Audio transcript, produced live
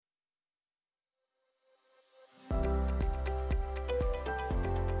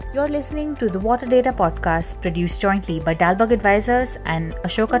You're listening to the Water Data Podcast produced jointly by Dalbug Advisors and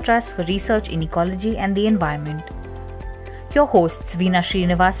Ashoka Trust for Research in Ecology and the Environment. Your hosts Veena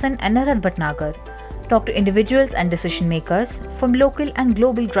Srinivasan and Narad Bhatnagar talk to individuals and decision makers from local and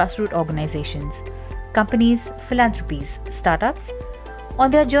global grassroots organizations, companies, philanthropies, startups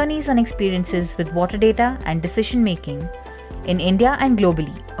on their journeys and experiences with water data and decision making in India and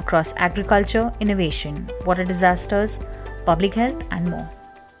globally across agriculture, innovation, water disasters, public health, and more.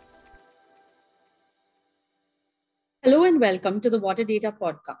 Hello and welcome to the Water Data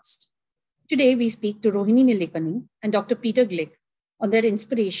Podcast. Today we speak to Rohini Nilekani and Dr. Peter Glick on their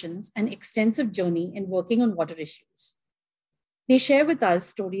inspirations and extensive journey in working on water issues. They share with us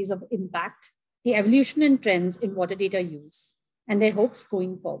stories of impact, the evolution and trends in water data use, and their hopes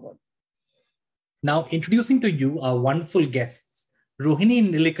going forward. Now, introducing to you our wonderful guests. Rohini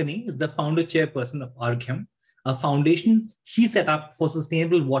Nilekani is the founder chairperson of Argyam, a foundation she set up for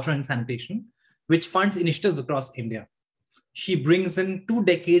sustainable water and sanitation, which funds initiatives across India. She brings in 2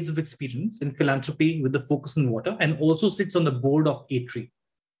 decades of experience in philanthropy with a focus on water and also sits on the board of A3.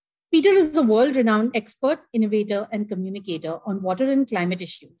 Peter is a world-renowned expert, innovator, and communicator on water and climate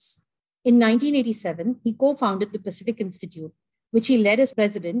issues. In 1987, he co-founded the Pacific Institute, which he led as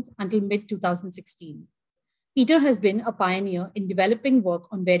president until mid-2016. Peter has been a pioneer in developing work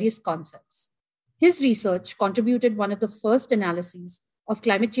on various concepts. His research contributed one of the first analyses of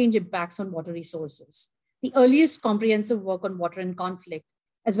climate change impacts on water resources, the earliest comprehensive work on water and conflict,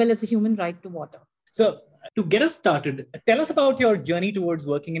 as well as the human right to water. So, to get us started, tell us about your journey towards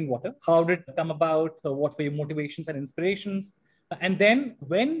working in water. How did it come about? What were your motivations and inspirations? And then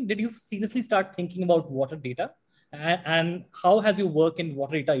when did you seriously start thinking about water data? And how has your work in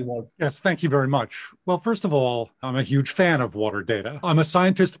water data evolved? Yes, thank you very much. Well, first of all, I'm a huge fan of water data. I'm a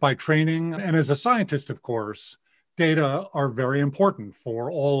scientist by training. And as a scientist, of course, data are very important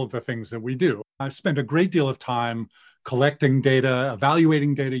for all of the things that we do. I've spent a great deal of time collecting data,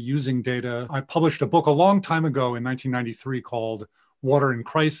 evaluating data, using data. I published a book a long time ago in 1993 called Water in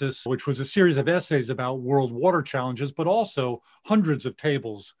Crisis, which was a series of essays about world water challenges, but also hundreds of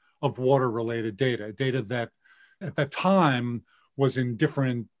tables of water-related data that at that time was in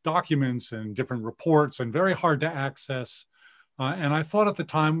different documents and different reports and very hard to access. And I thought at the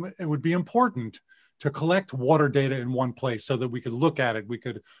time it would be important to collect water data in one place so that we could look at it, we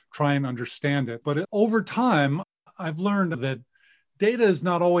could try and understand it. But over time, I've learned that data is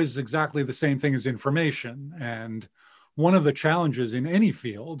not always exactly the same thing as information. And one of the challenges in any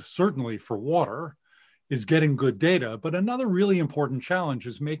field, certainly for water, is getting good data. But another really important challenge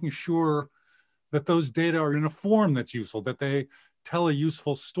is making sure that those data are in a form that's useful, that they tell a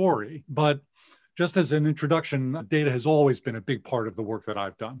useful story. But just as an introduction, data has always been a big part of the work that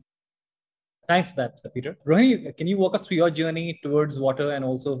I've done. Thanks for that, Peter. Rohini, can you walk us through your journey towards water and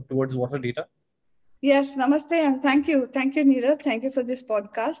also towards water data? Yes, namaste and thank you. Thank you, Neeraj. Thank you for this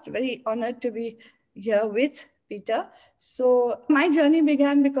podcast. Very honored to be here with Peter. So my journey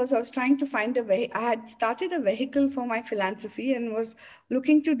began because I was trying to find a way. I had started a vehicle for my philanthropy and was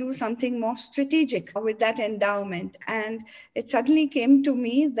looking to do something more strategic with that endowment. And it suddenly came to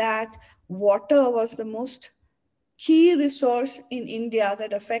me that water was the most key resource in India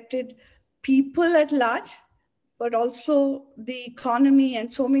that affected people at large, but also the economy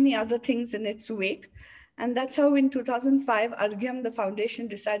and so many other things in its wake. And that's how in 2005, Argyam, the foundation,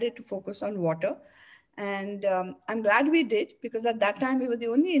 decided to focus on water. And I'm glad we did, because at that time, we were the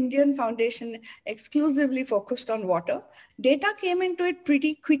only Indian foundation exclusively focused on water. Data came into it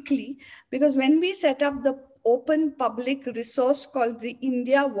pretty quickly, because when we set up the open public resource called the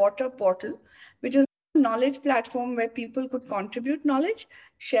India Water Portal, which is a knowledge platform where people could contribute knowledge,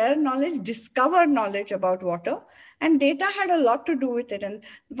 share knowledge, discover knowledge about water, and data had a lot to do with it. And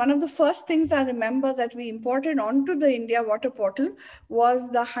one of the first things I remember that we imported onto the India Water Portal was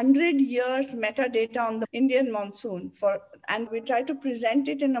the 100 years metadata on the Indian monsoon. And we tried to present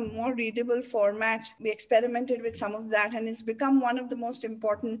it in a more readable format. We experimented with some of that, and it's become one of the most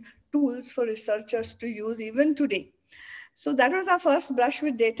important tools for researchers to use even today. So that was our first brush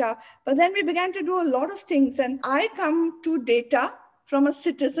with data. But then we began to do a lot of things. And I come to data from a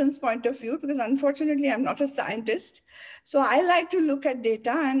citizen's point of view, because unfortunately, I'm not a scientist. So I like to look at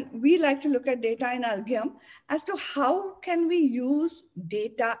data, and we like to look at data in Argyam as to how can we use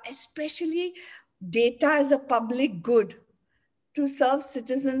data, especially data as a public good, to serve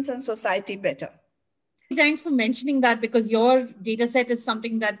citizens and society better. Thanks for mentioning that, because your data set is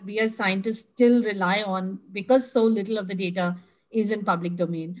something that we as scientists still rely on, because so little of the data is in public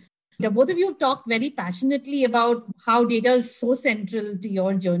domain. Now, both of you have talked very passionately about how data is so central to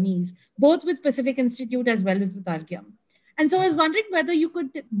your journeys, both with Pacific Institute as well as with Argyam. And so I was wondering whether you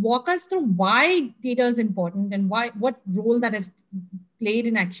could walk us through why data is important and what role that has played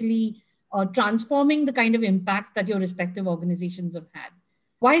in actually transforming the kind of impact that your respective organizations have had.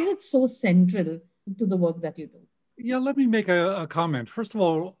 Why is it so central to the work that you do? Yeah, let me make a comment. First of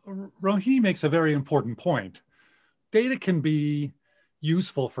all, Rohini makes a very important point. Data can be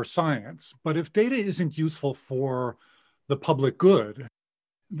useful for science, but if data isn't useful for the public good,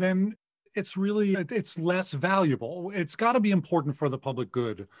 then it's less valuable. It's got to be important for the public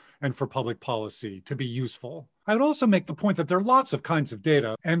good and for public policy to be useful. I would also make the point that there are lots of kinds of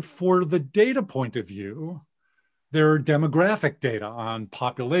data. And for the data point of view, there are demographic data on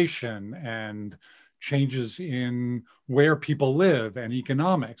population and changes in where people live and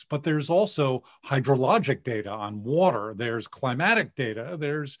economics, but there's also hydrologic data on water. There's climatic data.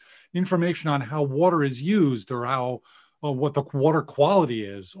 There's information on how water is used or what the water quality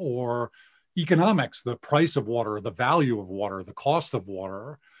is, or economics, the price of water, the value of water, the cost of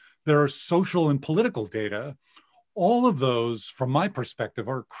water. There are social and political data. All of those, from my perspective,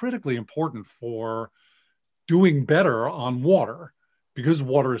 are critically important for doing better on water, because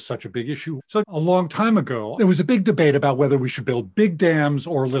water is such a big issue. So a long time ago, there was a big debate about whether we should build big dams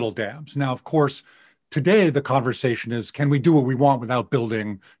or little dams. Now, of course, today the conversation is, can we do what we want without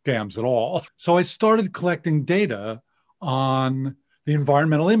building dams at all? So I started collecting data on the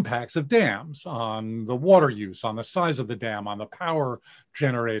environmental impacts of dams, on the water use, on the size of the dam, on the power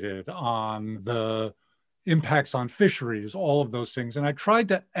generated, on the impacts on fisheries, all of those things. And I tried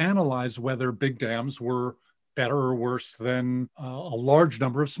to analyze whether big dams were better or worse than a large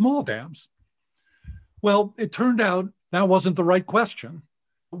number of small dams. Well, it turned out that wasn't the right question.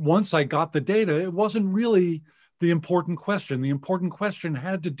 Once I got the data, it wasn't really the important question. The important question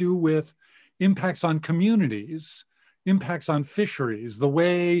had to do with impacts on communities, impacts on fisheries, the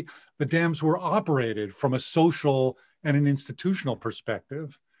way the dams were operated from a social and an institutional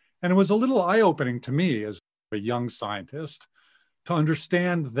perspective. And it was a little eye-opening to me as a young scientist to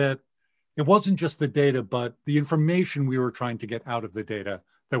understand that it wasn't just the data, but the information we were trying to get out of the data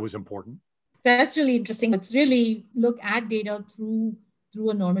that was important. That's really interesting. Let's really look at data through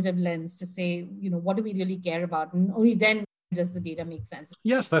a normative lens to say, what do we really care about? And only then does the data make sense.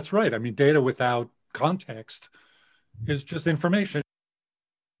 Yes, that's right. I mean, data without context is just information.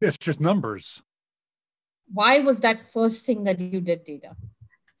 It's just numbers. Why was that first thing that you did data?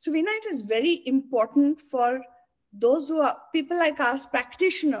 So, Veena, it is very important for those who are people like us,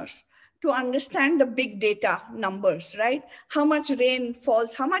 practitioners, to understand the big data numbers, right? How much rain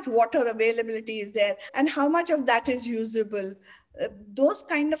falls, how much water availability is there, and how much of that is usable. Those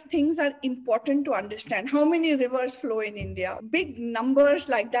kind of things are important to understand. How many rivers flow in India? Big numbers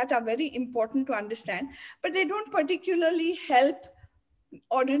like that are very important to understand, but they don't particularly help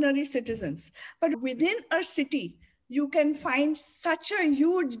ordinary citizens. But within a city, you can find such a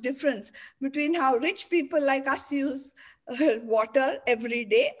huge difference between how rich people like us use water every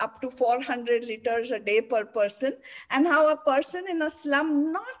day, up to 400 liters a day per person, and how a person in a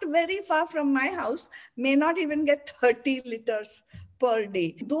slum not very far from my house may not even get 30 liters per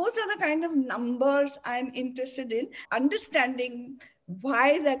day. Those are the kind of numbers I'm interested in, understanding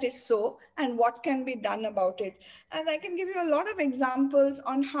why that is so and what can be done about it. And I can give you a lot of examples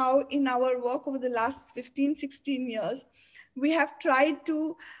on how in our work over the last 15, 16 years, we have tried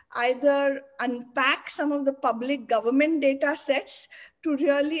to either unpack some of the public government data sets to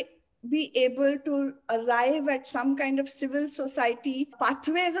really be able to arrive at some kind of civil society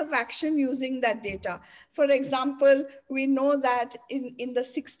pathways of action using that data. For example, we know that in the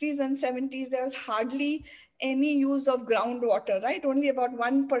 60s and 70s, there was hardly any use of groundwater, right? Only about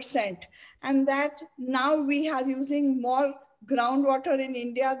 1%. And that now we are using more groundwater in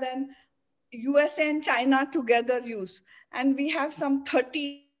India than USA and China together use. And we have some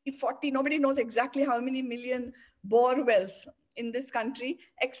 30, 40, nobody knows exactly how many million bore wells in this country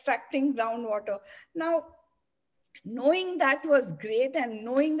extracting groundwater. Now, knowing that was great and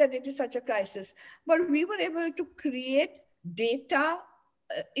knowing that it is such a crisis, but we were able to create data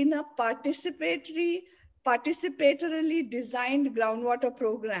in a participatorily designed groundwater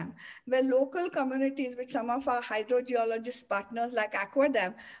program where local communities with some of our hydrogeologist partners like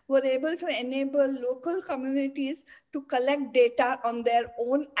Aquadam were able to enable local communities to collect data on their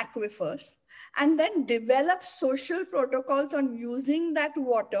own aquifers and then develop social protocols on using that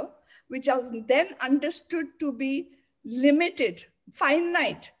water, which was then understood to be limited,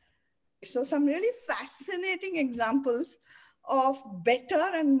 finite. So some really fascinating examples of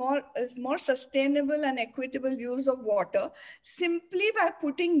better and more sustainable and equitable use of water simply by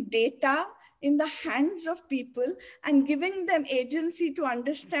putting data in the hands of people and giving them agency to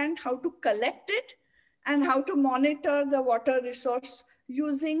understand how to collect it, and how to monitor the water resource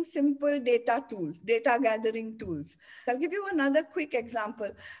using simple data tools, data gathering tools. I'll give you another quick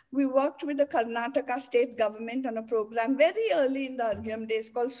example. We worked with the Karnataka state government on a program very early in the Argyam days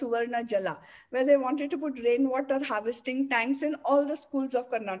called Suvarna Jala, where they wanted to put rainwater harvesting tanks in all the schools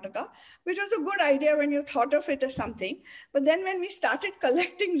of Karnataka, which was a good idea when you thought of it as something. But then when we started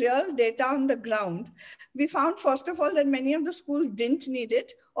collecting real data on the ground, we found, first of all, that many of the schools didn't need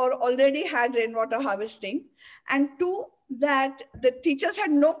it or already had rainwater harvesting. And two, that the teachers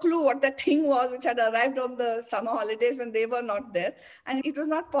had no clue what that thing was, which had arrived on the summer holidays when they were not there. And it was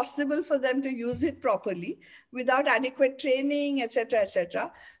not possible for them to use it properly without adequate training, etc.,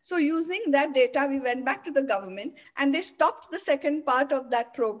 etc. So using that data, we went back to the government and they stopped the second part of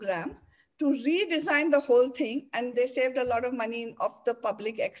that program to redesign the whole thing. And they saved a lot of money off the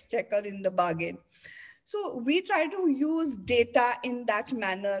public exchequer in the bargain. So we try to use data in that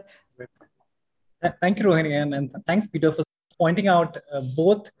manner. Thank you, Rohini, and thanks, Peter, for pointing out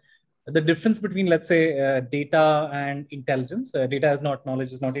both the difference between, let's say, data and intelligence. Data is not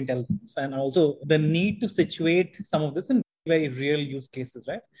knowledge, is not intelligence, and also the need to situate some of this in very real use cases,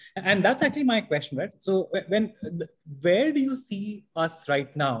 right? And that's actually my question, right? So, where do you see us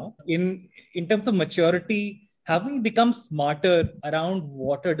right now in terms of maturity? Have we become smarter around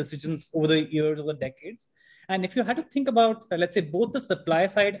water decisions over the years, over decades? And if you had to think about, let's say, both the supply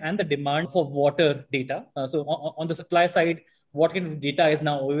side and the demand for water data, so on the supply side, what kind of data is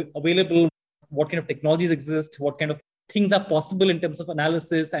now available? What kind of technologies exist? What kind of things are possible in terms of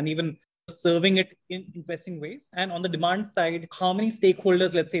analysis and even serving it in interesting ways? And on the demand side, how many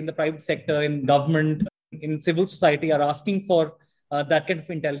stakeholders, let's say in the private sector, in government, in civil society, are asking for that kind of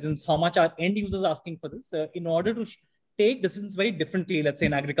intelligence? How much are end users asking for this in order to take decisions very differently, let's say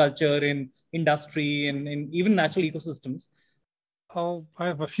in agriculture, in industry, in even natural ecosystems? I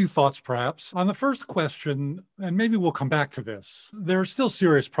have a few thoughts, perhaps. On the first question, and maybe we'll come back to this, there are still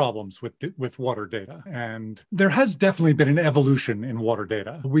serious problems with water data. And there has definitely been an evolution in water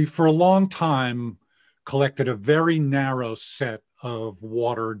data. We, for a long time, collected a very narrow set of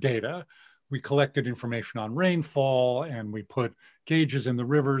water data. We collected information on rainfall, and we put gauges in the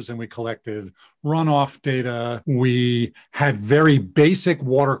rivers, and we collected runoff data. We had very basic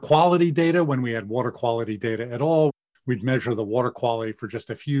water quality data when we had water quality data at all. We'd measure the water quality for just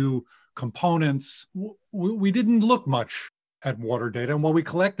a few components. We didn't look much at water data, and what we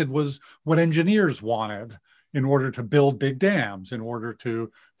collected was what engineers wanted in order to build big dams, in order to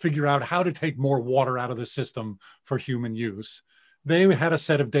figure out how to take more water out of the system for human use. They had a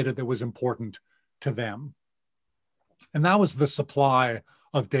set of data that was important to them. And that was the supply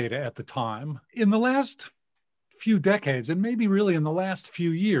of data at the time. In the last few decades, and maybe really in the last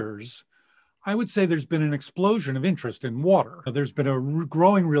few years, I would say there's been an explosion of interest in water. There's been a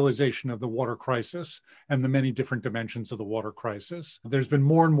growing realization of the water crisis and the many different dimensions of the water crisis. There's been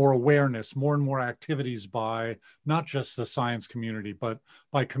more and more awareness, more and more activities by not just the science community, but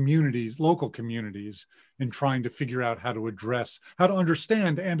by communities, local communities, in trying to figure out how to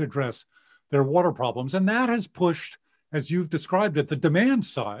understand and address their water problems. And that has pushed, as you've described it, the demand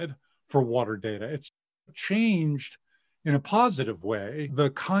side for water data. It's changed in a positive way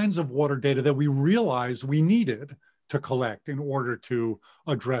the kinds of water data that we realized we needed to collect in order to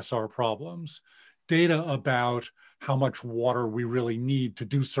address our problems. Data about how much water we really need to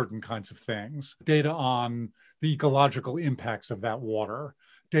do certain kinds of things, data on the ecological impacts of that water,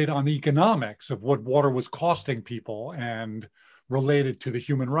 data on the economics of what water was costing people and related to the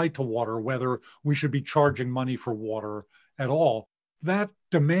human right to water, whether we should be charging money for water at all. That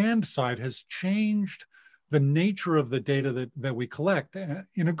demand side has changed the nature of the data that we collect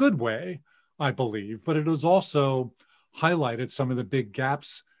in a good way, I believe, but it has also highlighted some of the big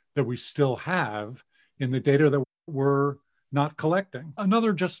gaps that we still have in the data that we're not collecting.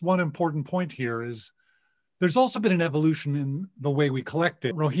 Just one important point here is there's also been an evolution in the way we collect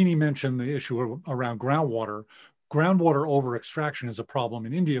it. Rohini mentioned the issue around groundwater. Groundwater over extraction is a problem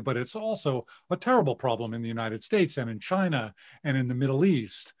in India, but it's also a terrible problem in the United States and in China and in the Middle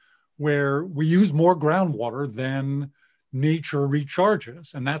East, where we use more groundwater than nature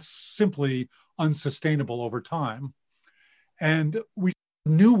recharges. And that's simply unsustainable over time. And we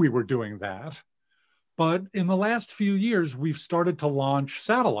knew we were doing that. But in the last few years, we've started to launch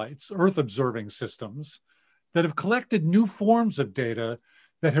satellites, Earth observing systems, that have collected new forms of data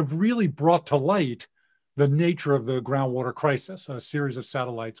that have really brought to light the nature of the groundwater crisis. A series of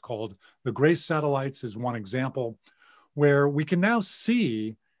satellites called the GRACE satellites is one example, where we can now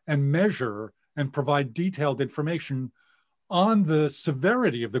see and measure and provide detailed information on the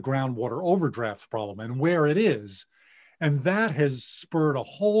severity of the groundwater overdraft problem and where it is. And that has spurred a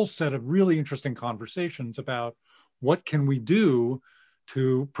whole set of really interesting conversations about what can we do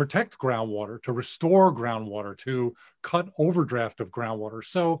to protect groundwater, to restore groundwater, to cut overdraft of groundwater.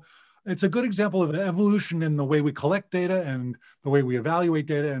 So it's a good example of an evolution in the way we collect data and the way we evaluate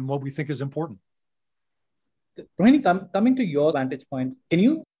data and what we think is important. Rohini, coming to your vantage point, can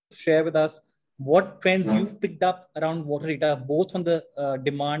you share with us what trends you've picked up around water data, both on the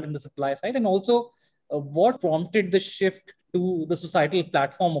demand and the supply side, and also what prompted the shift to the societal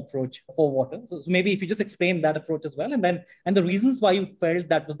platform approach for water? So maybe if you just explain that approach as well, and the reasons why you felt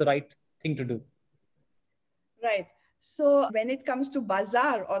that was the right thing to do. Right. So when it comes to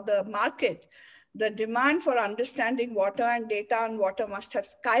bazaar or the market, the demand for understanding water and data on water must have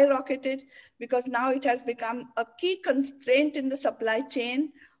skyrocketed, because now it has become a key constraint in the supply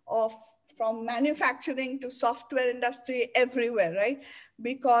chain from manufacturing to software industry everywhere, right?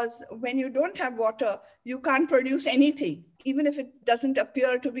 Because when you don't have water, you can't produce anything, even if it doesn't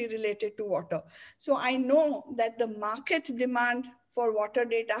appear to be related to water. So I know that the market demand for water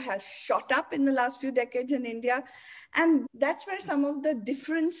data has shot up in the last few decades in India. And that's where some of the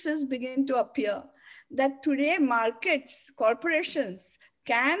differences begin to appear. That today markets, corporations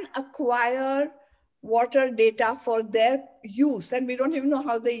can acquire water data for their use, and we don't even know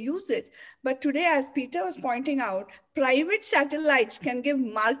how they use it. But today, as Peter was pointing out, private satellites can give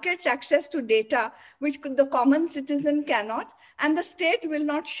markets access to data which the common citizen cannot, and the state will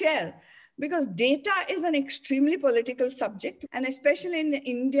not share. Because data is an extremely political subject. And especially in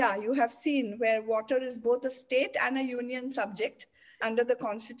India, you have seen where water is both a state and a union subject under the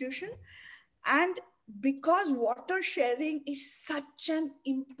constitution. And because water sharing is such an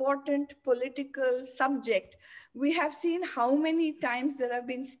important political subject, we have seen how many times there have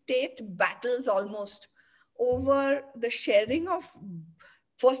been state battles almost over the sharing of,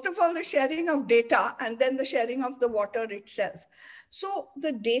 first of all, the sharing of data, and then the sharing of the water itself. So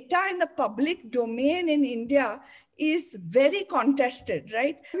the data in the public domain in India is very contested,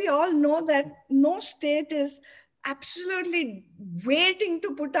 right? We all know that no state is absolutely waiting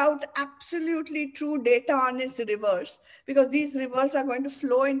to put out absolutely true data on its rivers, because these rivers are going to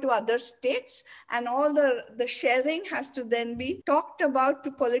flow into other states, and all the sharing has to then be talked about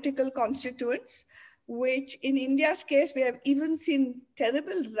to political constituents, which in India's case, we have even seen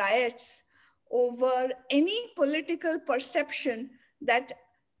terrible riots over any political perception that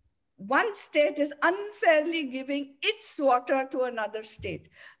one state is unfairly giving its water to another state.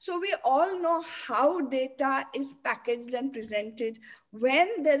 So we all know how data is packaged and presented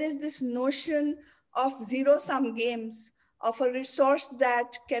when there is this notion of zero-sum games, of a resource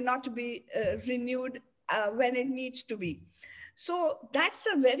that cannot be renewed when it needs to be. So that's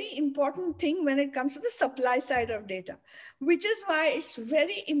a very important thing when it comes to the supply side of data, which is why it's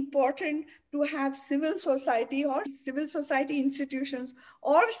very important to have civil society or civil society institutions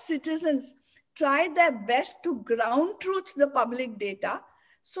or citizens try their best to ground truth the public data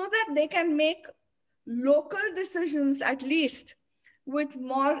so that they can make local decisions at least with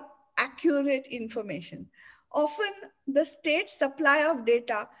more accurate information. Often the state supply of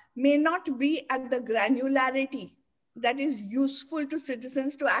data may not be at the granularity that is useful to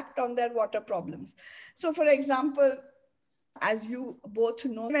citizens to act on their water problems. So for example, as you both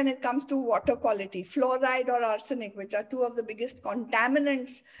know, when it comes to water quality, fluoride or arsenic, which are two of the biggest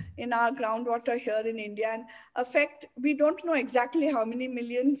contaminants in our groundwater here in India, and affect, we don't know exactly how many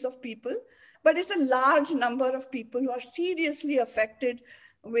millions of people, but it's a large number of people who are seriously affected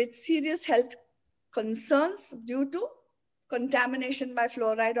with serious health concerns due to contamination by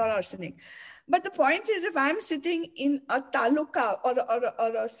fluoride or arsenic. But the point is, if I'm sitting in a taluka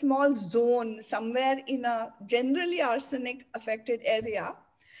or a small zone somewhere in a generally arsenic affected area,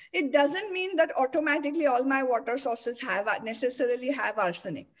 it doesn't mean that automatically all my water sources necessarily have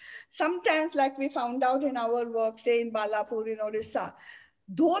arsenic. Sometimes, like we found out in our work, say in Balapur in Orissa,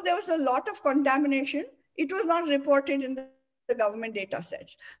 though there was a lot of contamination, it was not reported in the government data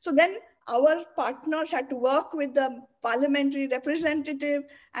sets. So then our partners had to work with the parliamentary representative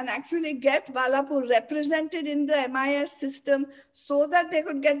and actually get Balapur represented in the MIS system so that they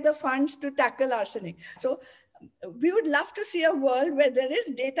could get the funds to tackle arsenic. So we would love to see a world where there is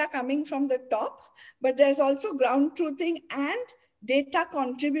data coming from the top, but there's also ground truthing and data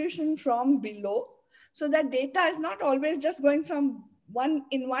contribution from below, so that data is not always just going from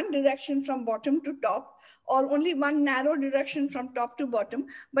in one direction from bottom to top, or only one narrow direction from top to bottom,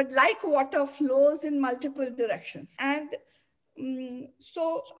 but like water flows in multiple directions. And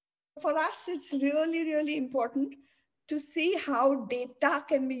so for us, it's really, really important to see how data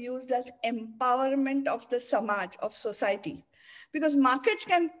can be used as empowerment of the samaj, of society. Because markets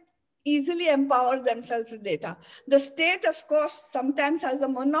can easily empower themselves with data. The state, of course, sometimes has a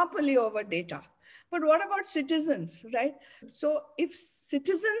monopoly over data. But what about citizens, right? So if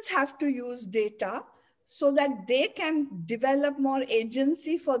citizens have to use data so that they can develop more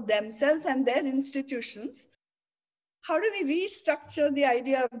agency for themselves and their institutions, how do we restructure the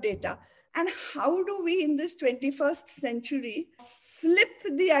idea of data? And how do we, in this 21st century, flip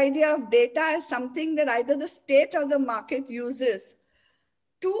the idea of data as something that either the state or the market uses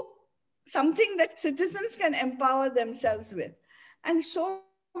to something that citizens can empower themselves with? And so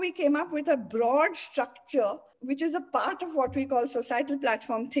we came up with a broad structure, which is a part of what we call societal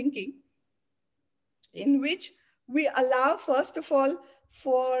platform thinking, in which we allow, first of all,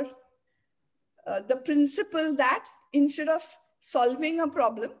 for the principle that instead of solving a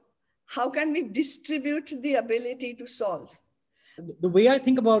problem, how can we distribute the ability to solve? The way I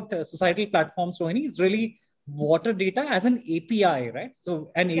think about societal platforms, Rohini, is really water data as an API, right?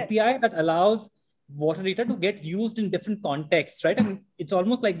 So an API that allows water data to get used in different contexts, right? And it's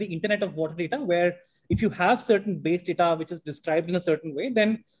almost like the internet of water data, where if you have certain base data which is described in a certain way,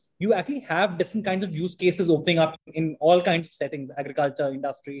 then you actually have different kinds of use cases opening up in all kinds of settings, agriculture,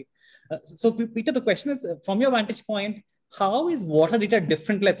 industry. So Peter, the question is, from your vantage point, how is water data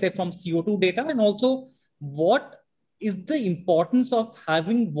different, let's say, from CO2 data? And also, what is the importance of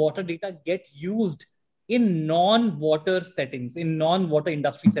having water data get used in non-water settings, in non-water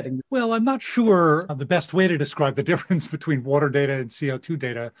industry settings? Well, I'm not sure the best way to describe the difference between water data and CO2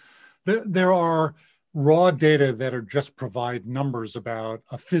 data. There are raw data that are just provide numbers about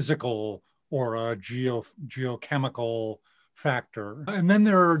a physical or a geochemical factor. And then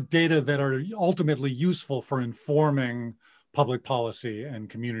there are data that are ultimately useful for informing public policy and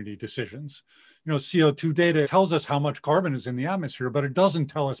community decisions. You know, CO2 data tells us how much carbon is in the atmosphere, but it doesn't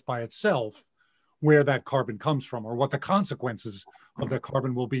tell us by itself where that carbon comes from, or what the consequences of the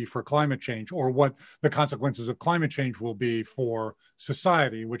carbon will be for climate change, or what the consequences of climate change will be for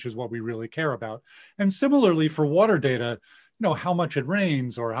society, which is what we really care about. And similarly for water data, you know, how much it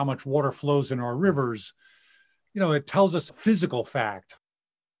rains or how much water flows in our rivers, you know, it tells us a physical fact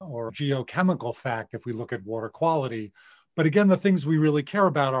or geochemical fact if we look at water quality. But again, the things we really care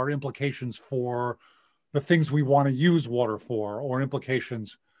about are implications for the things we want to use water for, or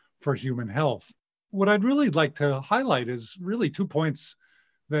implications for human health. What I'd really like to highlight is really 2 points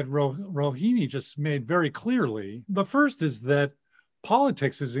that Rohini just made very clearly. The first is that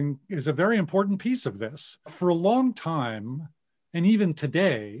politics is a very important piece of this. For a long time, and even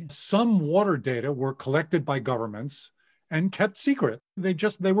today, some water data were collected by governments and kept secret.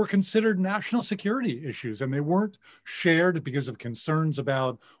 They were considered national security issues, and they weren't shared because of concerns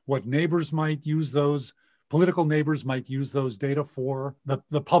about what neighbors might use those, political neighbors might use those data for.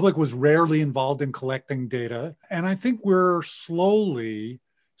 The public was rarely involved in collecting data. And I think we're slowly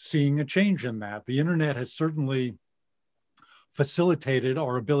seeing a change in that. The internet has certainly facilitated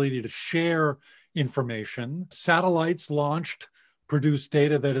our ability to share information. Satellites launched produce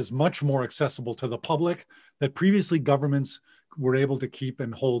data that is much more accessible to the public, that previously governments were able to keep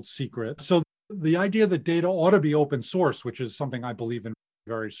and hold secret. So the idea that data ought to be open source, which is something I believe in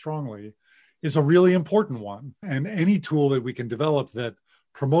very strongly, is a really important one. And any tool that we can develop that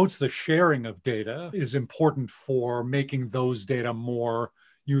promotes the sharing of data is important for making those data more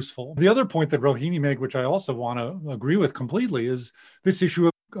useful. The other point that Rohini made, which I also want to agree with completely, is this issue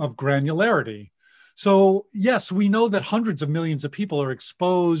of granularity. So yes, we know that hundreds of millions of people are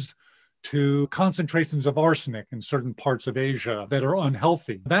exposed to concentrations of arsenic in certain parts of Asia that are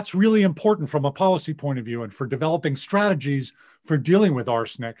unhealthy. That's really important from a policy point of view and for developing strategies for dealing with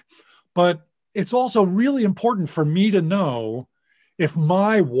arsenic. But it's also really important for me to know if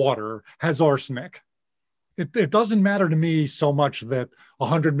my water has arsenic. It doesn't matter to me so much that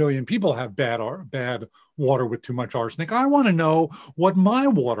 100 million people have bad water with too much arsenic. I want to know what my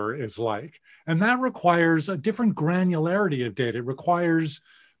water is like. And that requires a different granularity of data. It requires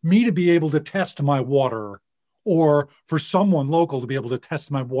me to be able to test my water, or for someone local to be able to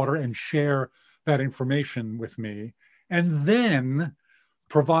test my water and share that information with me, and then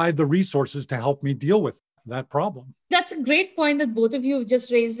provide the resources to help me deal with that problem. That's a great point that both of you have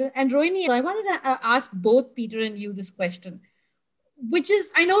just raised. And Rohini, I wanted to ask both Peter and you this question, which is,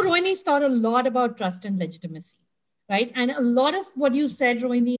 I know Rohini's thought a lot about trust and legitimacy, right? And a lot of what you said,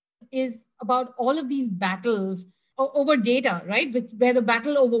 Rohini, is about all of these battles over data, right? Where the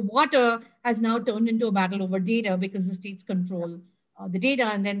battle over water has now turned into a battle over data because the states control the data,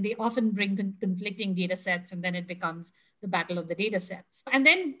 and then they often bring conflicting data sets, and then it becomes the battle of the data sets. And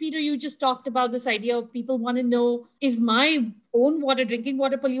then, Peter, you just talked about this idea of people want to know, is my own water, drinking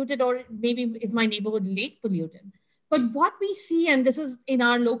water polluted, or maybe is my neighborhood lake polluted? But what we see, and this is in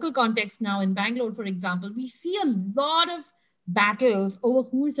our local context now in Bangalore, for example, we see a lot of battles over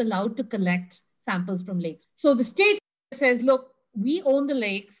who is allowed to collect samples from lakes. So the state says, look, we own the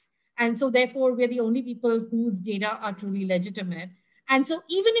lakes. And so therefore, we're the only people whose data are truly legitimate. And so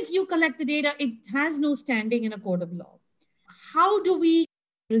even if you collect the data, it has no standing in a court of law. How do we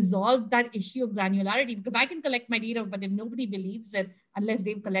resolve that issue of granularity? Because I can collect my data, but if nobody believes it, unless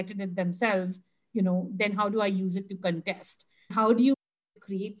they've collected it themselves, then how do I use it to contest? How do you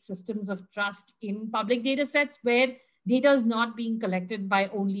create systems of trust in public data sets where data is not being collected by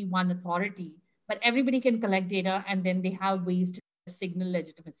only one authority, but everybody can collect data and then they have ways to signal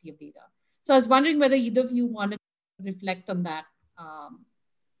legitimacy of data? So I was wondering whether either of you want to reflect on that.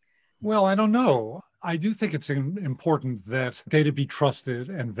 Well, I don't know. I do think it's important that data be trusted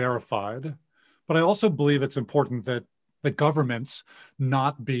and verified, but I also believe it's important that the governments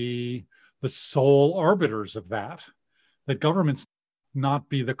not be the sole arbiters of that governments not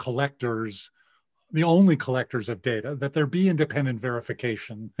be the collectors, the only collectors of data, that there be independent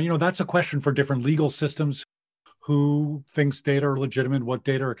verification. That's a question for different legal systems. Who thinks data are legitimate, what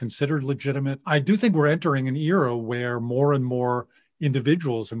data are considered legitimate. I do think we're entering an era where more and more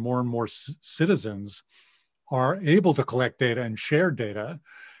individuals and more citizens are able to collect data and share data.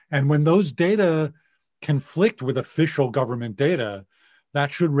 And when those data conflict with official government data,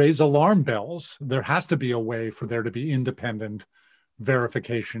 that should raise alarm bells. There has to be a way for there to be independent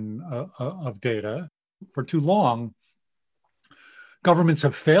verification of data. For too long, governments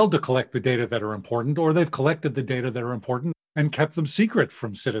have failed to collect the data that are important, or they've collected the data that are important and kept them secret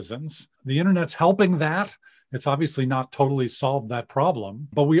from citizens. The internet's helping that. It's obviously not totally solved that problem,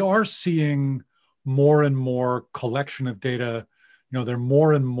 but we are seeing more and more collection of data. There are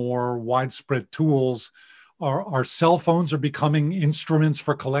more and more widespread tools. Our cell phones are becoming instruments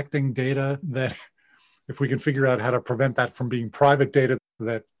for collecting data that, if we can figure out how to prevent that from being private data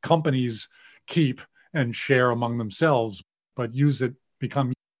that companies keep and share among themselves, but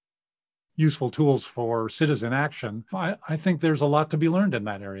become useful tools for citizen action, I think there's a lot to be learned in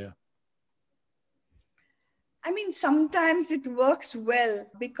that area. I mean, sometimes it works well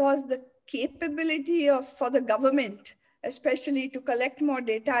because the capability for the government, especially to collect more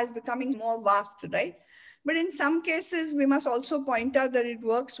data, is becoming more vast, right? But in some cases, we must also point out that it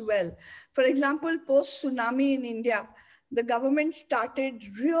works well. For example, post-tsunami in India, the government started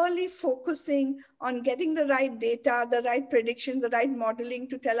really focusing on getting the right data, the right prediction, the right modeling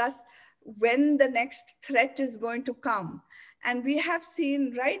to tell us when the next threat is going to come. And we have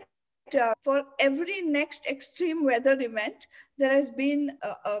seen, for every next extreme weather event, there has been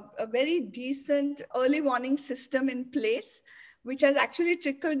a very decent early warning system in place, which has actually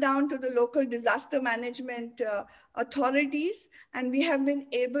trickled down to the local disaster management authorities. And we have been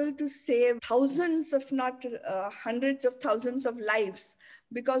able to save thousands, if not hundreds of thousands of lives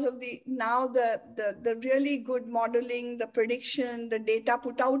because of the really good modeling, the prediction, the data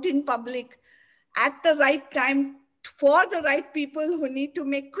put out in public at the right time for the right people who need to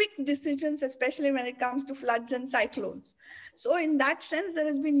make quick decisions, especially when it comes to floods and cyclones. So in that sense, there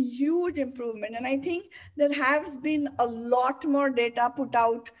has been huge improvement. And I think there has been a lot more data put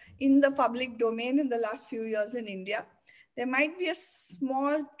out in the public domain in the last few years in India. There might be a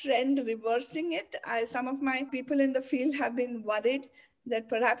small trend reversing it. Some of my people in the field have been worried that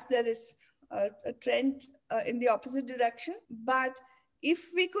perhaps there is a trend in the opposite direction. But if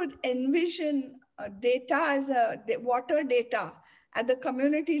we could envision data as water data at the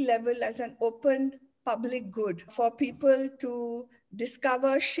community level as an open public good for people to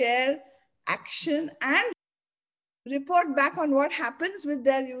discover, share, action, and report back on what happens with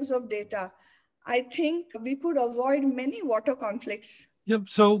their use of data, I think we could avoid many water conflicts. Yep.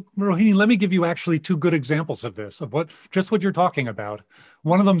 So, Rohini, let me give you actually two good examples of this, of what you're talking about.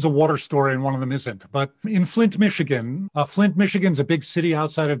 One of them's a water story and one of them isn't. But in Flint, Michigan's a big city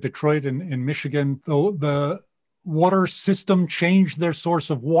outside of Detroit in Michigan. The water system changed their source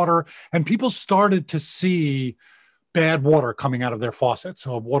of water, and people started to see bad water coming out of their faucets,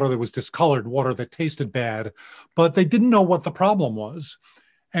 so water that was discolored, water that tasted bad, but they didn't know what the problem was.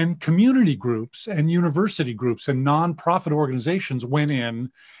 And community groups and university groups and nonprofit organizations went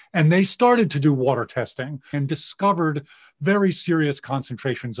in and they started to do water testing and discovered very serious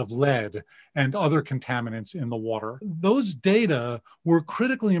concentrations of lead and other contaminants in the water. Those data were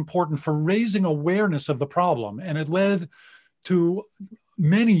critically important for raising awareness of the problem. And it led to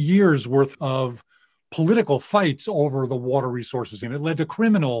many years worth of political fights over the water resources, and it led to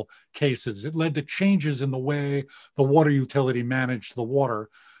criminal cases. It led to changes in the way the water utility managed the water.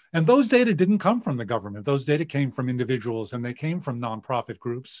 And those data didn't come from the government. Those data came from individuals and they came from nonprofit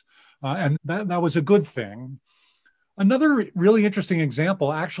groups. And that was a good thing. Another really interesting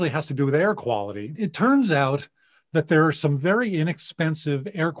example actually has to do with air quality. It turns out that there are some very inexpensive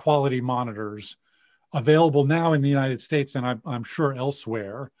air quality monitors available now in the United States, and I'm sure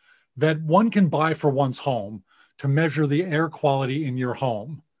elsewhere, that one can buy for one's home to measure the air quality in your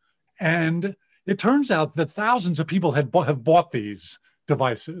home. And it turns out that thousands of people have bought these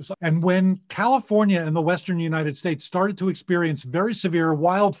devices. And when California and the Western United States started to experience very severe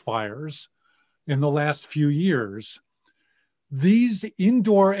wildfires in the last few years, these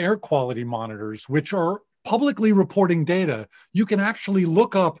indoor air quality monitors, which are publicly reporting data, you can actually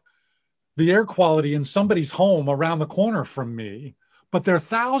look up the air quality in somebody's home around the corner from me, but there are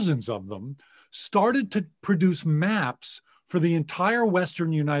thousands of them, started to produce maps for the entire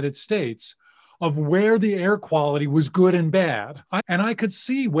Western United States of where the air quality was good and bad. And I could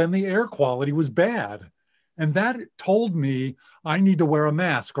see when the air quality was bad. And that told me I need to wear a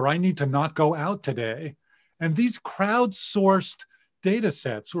mask or I need to not go out today. And these crowdsourced data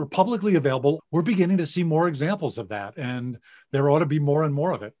sets were publicly available. We're beginning to see more examples of that. And there ought to be more and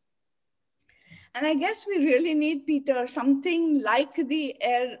more of it. And I guess we really need, Peter, something like the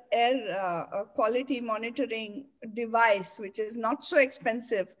air quality monitoring device, which is not so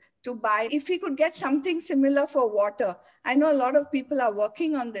expensive to buy. If we could get something similar for water, I know a lot of people are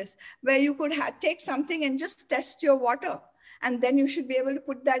working on this, where you could take something and just test your water. And then you should be able to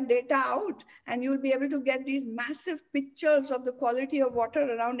put that data out and you'll be able to get these massive pictures of the quality of water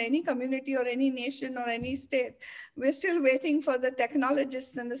around any community or any nation or any state. We're still waiting for the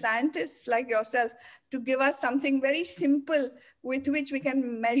technologists and the scientists like yourself to give us something very simple with which we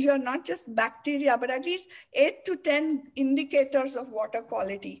can measure not just bacteria, but at least 8 to 10 indicators of water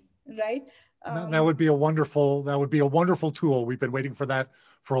quality, right? That would be a wonderful tool. We've been waiting for that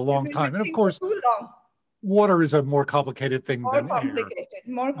for a long time. And of course, too long. Water is a more complicated thing than air.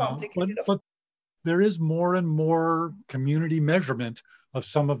 More complicated. But there is more and more community measurement of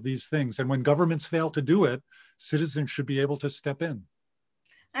some of these things. And when governments fail to do it, citizens should be able to step in.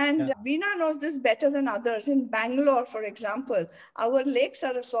 And Veena knows this better than others. In Bangalore, for example, our lakes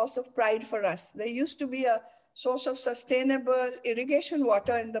are a source of pride for us. They used to be a source of sustainable irrigation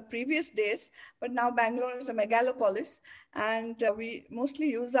water in the previous days, but now Bangalore is a megalopolis and we mostly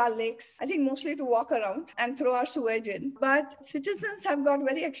use our lakes, I think mostly to walk around and throw our sewage in. But citizens have got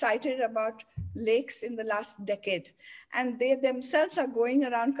very excited about lakes in the last decade, and they themselves are going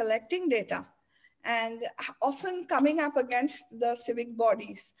around collecting data and often coming up against the civic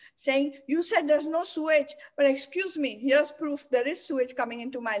bodies saying, you said there's no sewage, but excuse me, here's proof there is sewage coming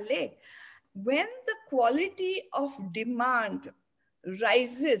into my lake. When the quality of demand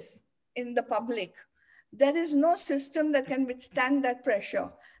rises in the public, there is no system that can withstand that pressure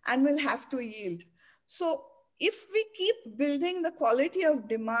and will have to yield. So if we keep building the quality of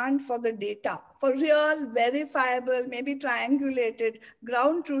demand for the data, for real, verifiable, maybe triangulated,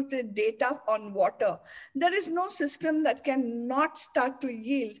 ground-truthed data on water, there is no system that can not start to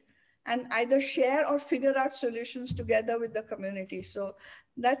yield and either share or figure out solutions together with the community. So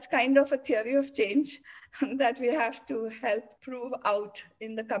that's kind of a theory of change that we have to help prove out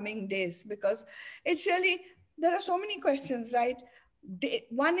in the coming days, because it's really, there are so many questions, right?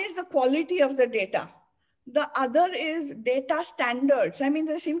 One is the quality of the data. The other is data standards. I mean,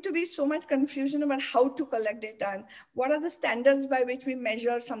 there seems to be so much confusion about how to collect data and what are the standards by which we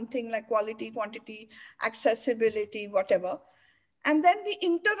measure something like quality, quantity, accessibility, whatever. And then the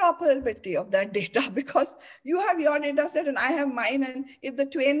interoperability of that data, because you have your data set and I have mine, and if the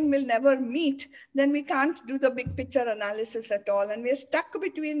twain will never meet, then we can't do the big picture analysis at all. And we're stuck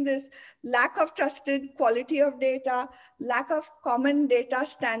between this lack of trusted quality of data, lack of common data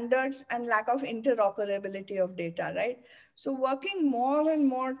standards, and lack of interoperability of data, right? So working more and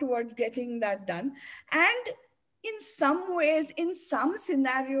more towards getting that done. And in some ways, in some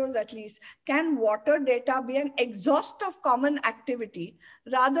scenarios at least, can water data be an exhaust of common activity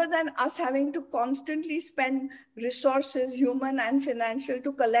rather than us having to constantly spend resources, human and financial,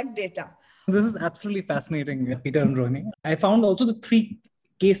 to collect data? This is absolutely fascinating, Peter and Rohini. I found also the 3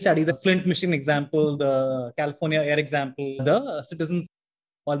 case studies, the Flint, Michigan example, the California air example, the citizens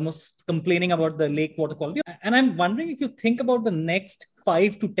almost complaining about the lake water quality. And I'm wondering, if you think about the next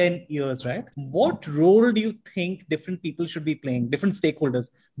 5 to 10 years, right? What role do you think different people should be playing, different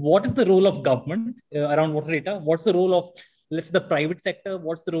stakeholders? What is the role of government around water data? What's the role of, let's say, the private sector?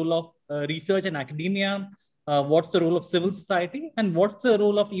 What's the role of research and academia? What's the role of civil society? And what's the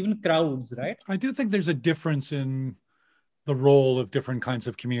role of even crowds, right? I do think there's a difference in the role of different kinds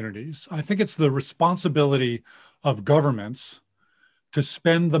of communities. I think it's the responsibility of governments to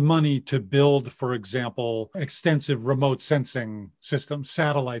spend the money to build, for example, extensive remote sensing systems,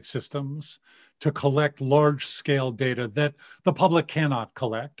 satellite systems, to collect large-scale data that the public cannot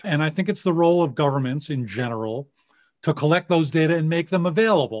collect. And I think it's the role of governments in general to collect those data and make them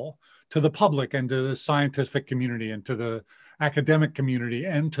available to the public and to the scientific community and to the academic community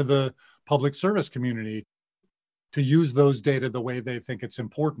and to the public service community to use those data the way they think it's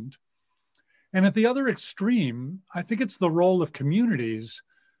important. And at the other extreme, I think it's the role of communities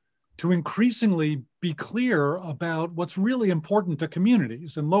to increasingly be clear about what's really important to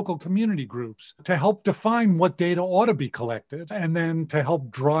communities and local community groups, to help define what data ought to be collected, and then to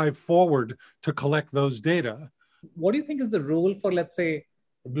help drive forward to collect those data. What do you think is the role for, let's say,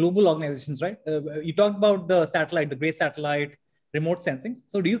 global organizations, right? You talked about the satellite, the gray satellite, remote sensing.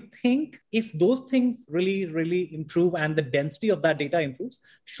 So do you think if those things really improve and the density of that data improves,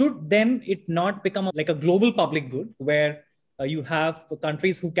 should then it not become like a global public good where you have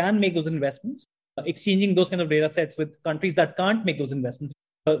countries who can make those investments, exchanging those kind of data sets with countries that can't make those investments?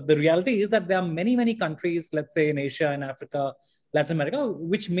 The reality is that there are many countries, let's say in Asia and Africa, Latin America,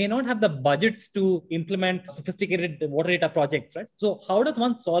 which may not have the budgets to implement sophisticated water data projects, right? So how does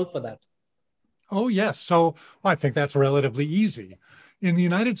one solve for that? Oh, yes. So I think that's relatively easy. In the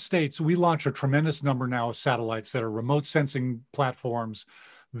United States, we launch a tremendous number now of satellites that are remote sensing platforms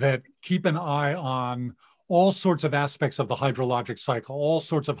that keep an eye on all sorts of aspects of the hydrologic cycle, all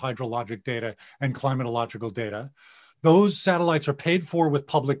sorts of hydrologic data and climatological data. Those satellites are paid for with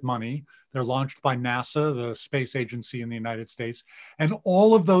public money. They're launched by NASA, the space agency in the United States. And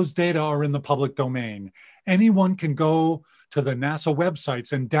all of those data are in the public domain. Anyone can go to the NASA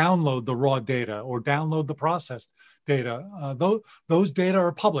websites and download the raw data or download the processed data. Those data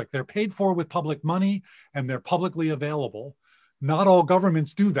are public. They're paid for with public money and they're publicly available. Not all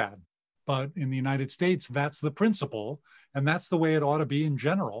governments do that, but in the United States, that's the principle. And that's the way it ought to be in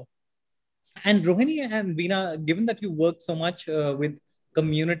general. And Rohini and Veena, given that you work so much with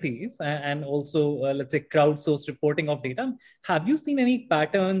communities and also, let's say, crowdsourced reporting of data, have you seen any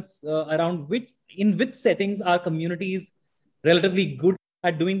patterns around in which settings are communities relatively good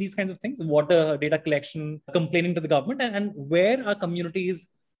at doing these kinds of things, water data collection, complaining to the government, and where are communities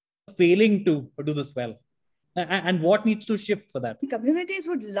failing to do this well? And what needs to shift for that? Communities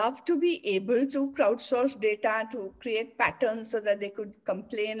would love to be able to crowdsource data to create patterns so that they could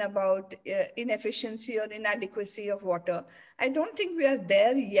complain about inefficiency or inadequacy of water. I don't think we are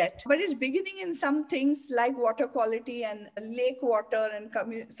there yet, but it's beginning in some things like water quality and lake water and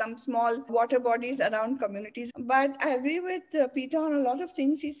some small water bodies around communities. But I agree with Peter on a lot of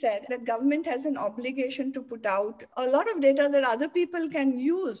things he said, that government has an obligation to put out a lot of data that other people can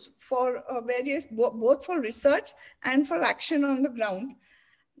use for both for research and for action on the ground.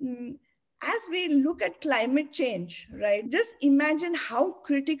 As we look at climate change, right, just imagine how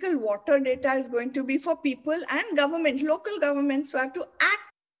critical water data is going to be for people and governments, local governments who have to act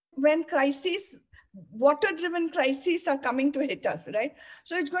when water-driven crises are coming to hit us, right?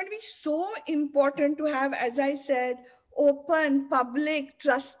 So it's going to be so important to have, as I said, open, public,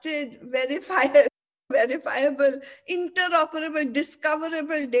 trusted, verifiable, interoperable,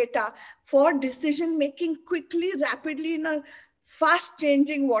 discoverable data for decision-making quickly, rapidly in a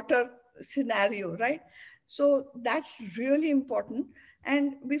fast-changing water scenario, right? So that's really important.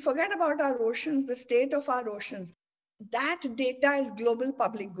 And we forget about our oceans, the state of our oceans. That data is global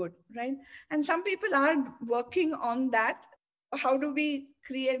public good, right? And some people are working on that. How do we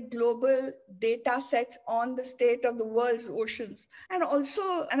create global data sets on the state of the world's oceans? And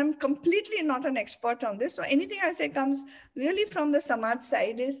also, and I'm completely not an expert on this, so anything I say comes really from the Samaj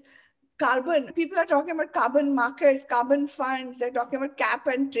side, is carbon. People are talking about carbon markets, carbon funds. They're talking about cap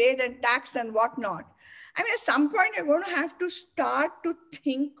and trade and tax and whatnot. I mean, at some point, you're going to have to start to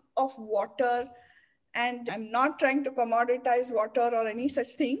think of water. And I'm not trying to commoditize water or any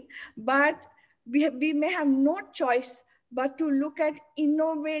such thing, but we may have no choice but to look at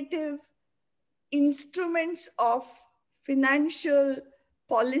innovative instruments of financial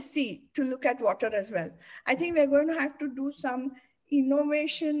policy to look at water as well. I think we're going to have to do some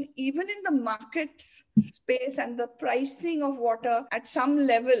innovation, even in the market space and the pricing of water at some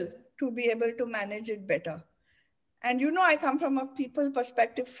level to be able to manage it better. And I come from a people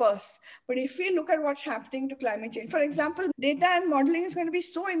perspective first. But if we look at what's happening to climate change, for example, data and modeling is going to be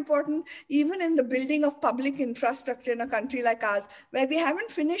so important even in the building of public infrastructure in a country like ours, where we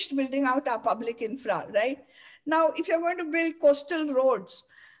haven't finished building out our public infra, right? Now, if you're going to build coastal roads,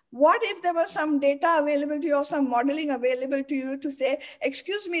 What if there was some data available to you or some modeling available to you to say,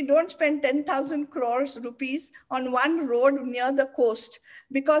 excuse me, don't spend 10,000 crores rupees on one road near the coast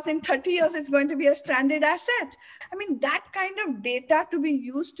because in 30 years it's going to be a stranded asset. I mean, that kind of data to be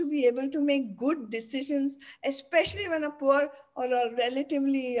used to be able to make good decisions, especially when a poor or a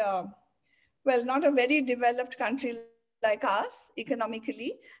relatively, not a very developed country like us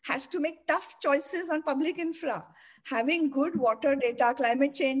economically has to make tough choices on public infra. Having good water data,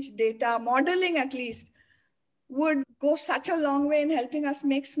 climate change data, modeling at least, would go such a long way in helping us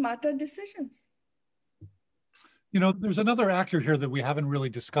make smarter decisions. You know, there's another actor here that we haven't really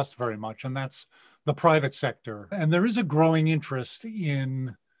discussed very much, and that's the private sector. And there is a growing interest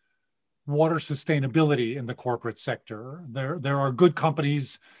in water sustainability in the corporate sector. There are good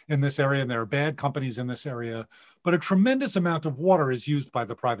companies in this area and there are bad companies in this area, but a tremendous amount of water is used by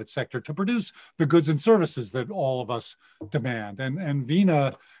the private sector to produce the goods and services that all of us demand. And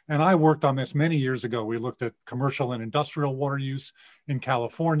Veena and I worked on this many years ago. We looked at commercial and industrial water use in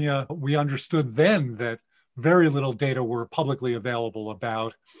California. We understood then that very little data were publicly available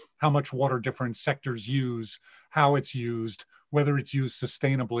about how much water different sectors use, how it's used, whether it's used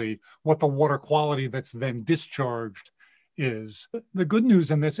sustainably, what the water quality that's then discharged is. The good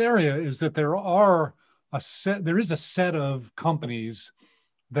news in this area is that there is a set of companies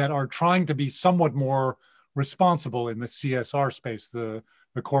that are trying to be somewhat more responsible in the CSR space, the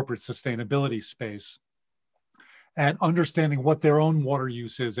corporate sustainability space, at understanding what their own water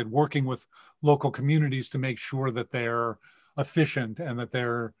use is and working with local communities to make sure that they're efficient and that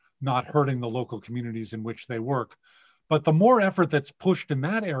they're not hurting the local communities in which they work. But the more effort that's pushed in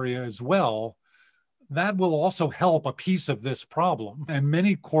that area as well, that will also help a piece of this problem. And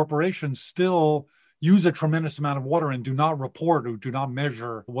many corporations still use a tremendous amount of water and do not report or do not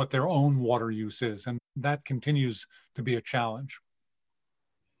measure what their own water use is. And that continues to be a challenge.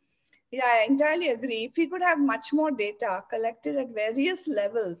 Yeah, I entirely agree. If we could have much more data collected at various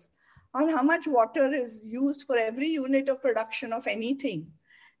levels on how much water is used for every unit of production of anything,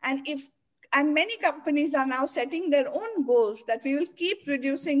 and many companies are now setting their own goals that we will keep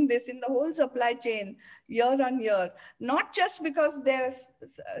reducing this in the whole supply chain year on year, not just because they're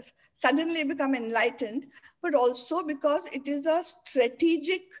suddenly become enlightened, but also because it is a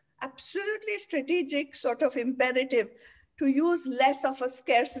strategic, absolutely strategic sort of imperative to use less of a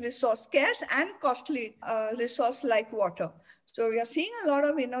scarce and costly resource like water. So we are seeing a lot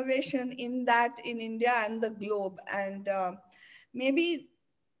of innovation in that in India and the globe. And maybe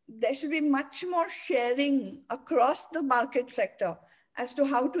there should be much more sharing across the market sector as to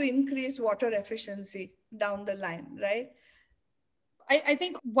how to increase water efficiency down the line, right? I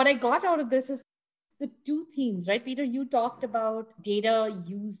think what I got out of this is the two themes, right? Peter, you talked about data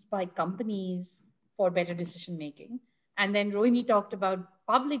used by companies for better decision making. And then Rohini talked about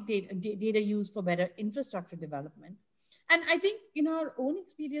public data used for better infrastructure development. And I think in our own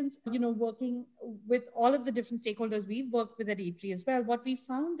experience, working with all of the different stakeholders we've worked with at A3 as well, what we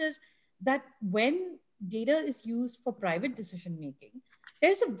found is that when data is used for private decision making,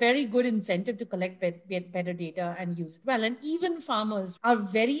 there's a very good incentive to collect better data and use it well. And even farmers are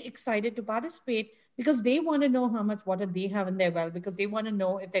very excited to participate because they want to know how much water they have in their well, because they want to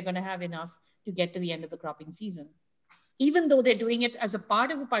know if they're going to have enough to get to the end of the cropping season. Even though they're doing it as a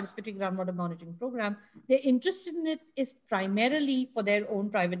part of a participatory groundwater monitoring program, their interest in it is primarily for their own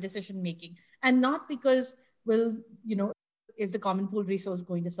private decision making, and not because, is the common pool resource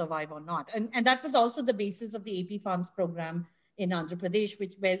going to survive or not? And that was also the basis of the AP Farms program in Andhra Pradesh,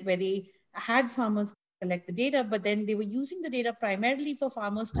 where they had farmers collect the data, but then they were using the data primarily for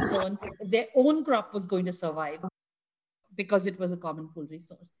farmers to learn if their own crop was going to survive because it was a common pool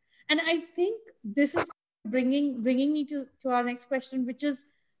resource. And I think this is bringing me to our next question, which is,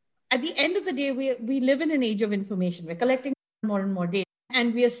 at the end of the day, we live in an age of information. We're collecting more and more data,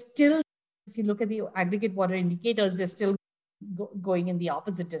 and we are still, if you look at the aggregate water indicators, they're still going in the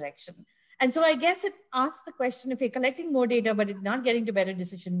opposite direction. And so I guess it asks the question, if you're collecting more data but it's not getting to better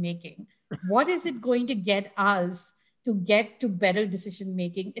decision making, what is it going to get us to get to better decision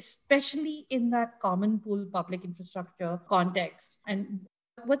making, especially in that common pool public infrastructure context? And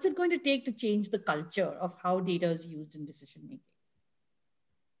what's it going to take to change the culture of how data is used in decision making?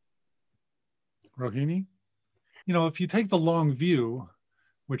 Rohini? If you take the long view,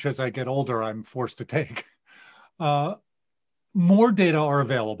 which as I get older, I'm forced to take, more data are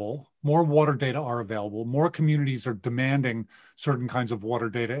available, more water data are available, more communities are demanding certain kinds of water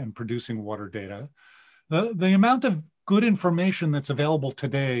data and producing water data. The amount of good information that's available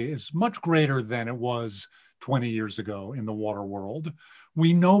today is much greater than it was 20 years ago in the water world.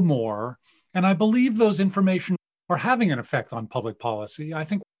 We know more, and I believe those information are having an effect on public policy. I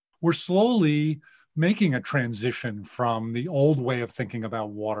think we're slowly making a transition from the old way of thinking about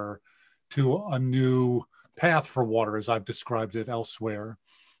water to a new path for water, as I've described it elsewhere.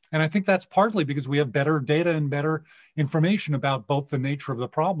 And I think that's partly because we have better data and better information about both the nature of the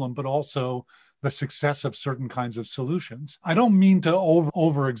problem, but also the success of certain kinds of solutions. I don't mean to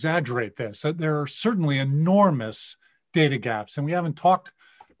over exaggerate this. There are certainly enormous data gaps, and we haven't talked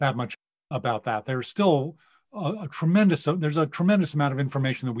that much about that. There's still a tremendous amount of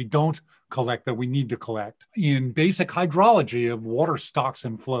information that we don't collect that we need to collect in basic hydrology of water stocks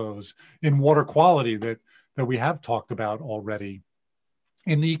and flows, in water quality that we have talked about already,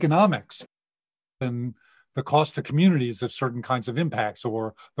 in the economics and the cost to communities of certain kinds of impacts,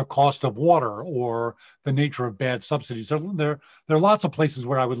 or the cost of water, or the nature of bad subsidies. There are lots of places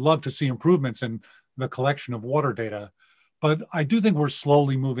where I would love to see improvements in the collection of water data. But I do think we're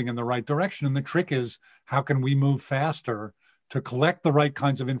slowly moving in the right direction. And the trick is, how can we move faster to collect the right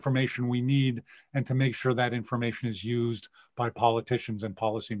kinds of information we need and to make sure that information is used by politicians and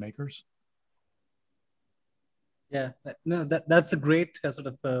policymakers? Yeah, no, that's a great sort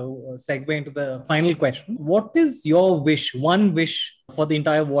of segue into the final question. What is your one wish for the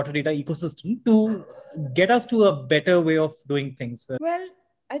entire water data ecosystem to get us to a better way of doing things? Well,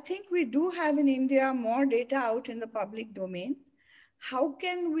 I think we do have in India more data out in the public domain. How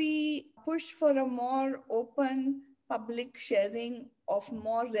can we push for a more open public sharing of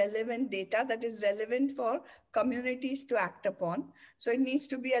more relevant data that is relevant for communities to act upon? So it needs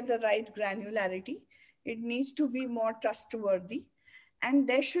to be at the right granularity. It needs to be more trustworthy, and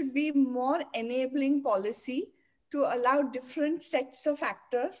there should be more enabling policy to allow different sets of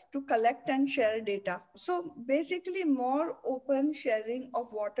actors to collect and share data. So basically more open sharing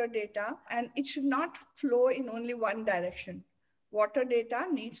of water data, and it should not flow in only one direction. Water data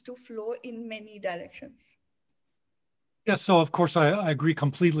needs to flow in many directions. Yes, so of course I agree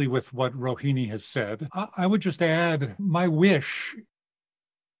completely with what Rohini has said. I would just add, my wish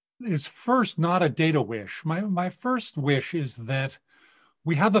is first not a data wish. My first wish is that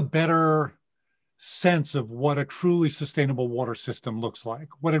we have a better sense of what a truly sustainable water system looks like,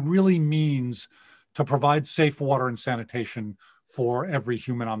 what it really means to provide safe water and sanitation for every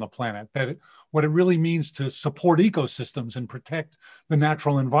human on the planet, what it really means to support ecosystems and protect the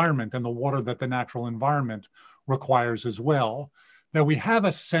natural environment and the water that the natural environment requires as well, that we have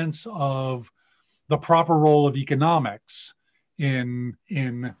a sense of the proper role of economics in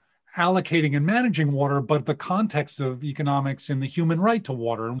allocating and managing water, but the context of economics in the human right to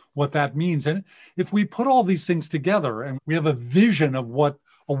water and what that means. And if we put all these things together and we have a vision of what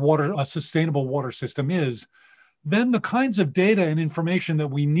a sustainable water system is, then the kinds of data and information that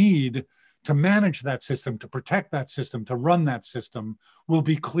we need to manage that system, to protect that system, to run that system will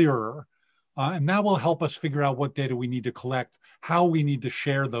be clearer. And that will help us figure out what data we need to collect, how we need to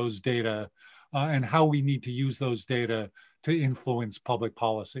share those data, and how we need to use those data to influence public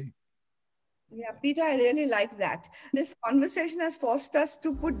policy. Yeah, Peter, I really like that. This conversation has forced us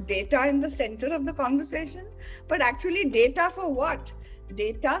to put data in the center of the conversation, but actually data for what?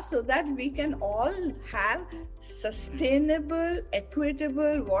 Data so that we can all have sustainable,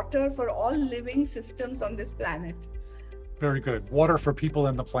 equitable water for all living systems on this planet. Very good. Water for people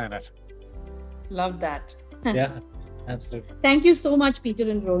and the planet. Love that. Yeah, absolutely. Thank you so much,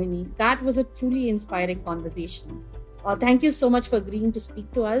 Peter and Rohini. That was a truly inspiring conversation. Thank you so much for agreeing to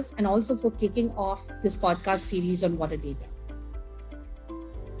speak to us and also for kicking off this podcast series on water data.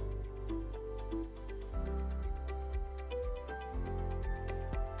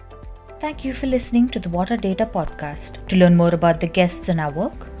 Thank you for listening to the Water Data Podcast. To learn more about the guests and our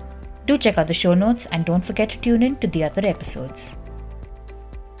work, do check out the show notes and don't forget to tune in to the other episodes.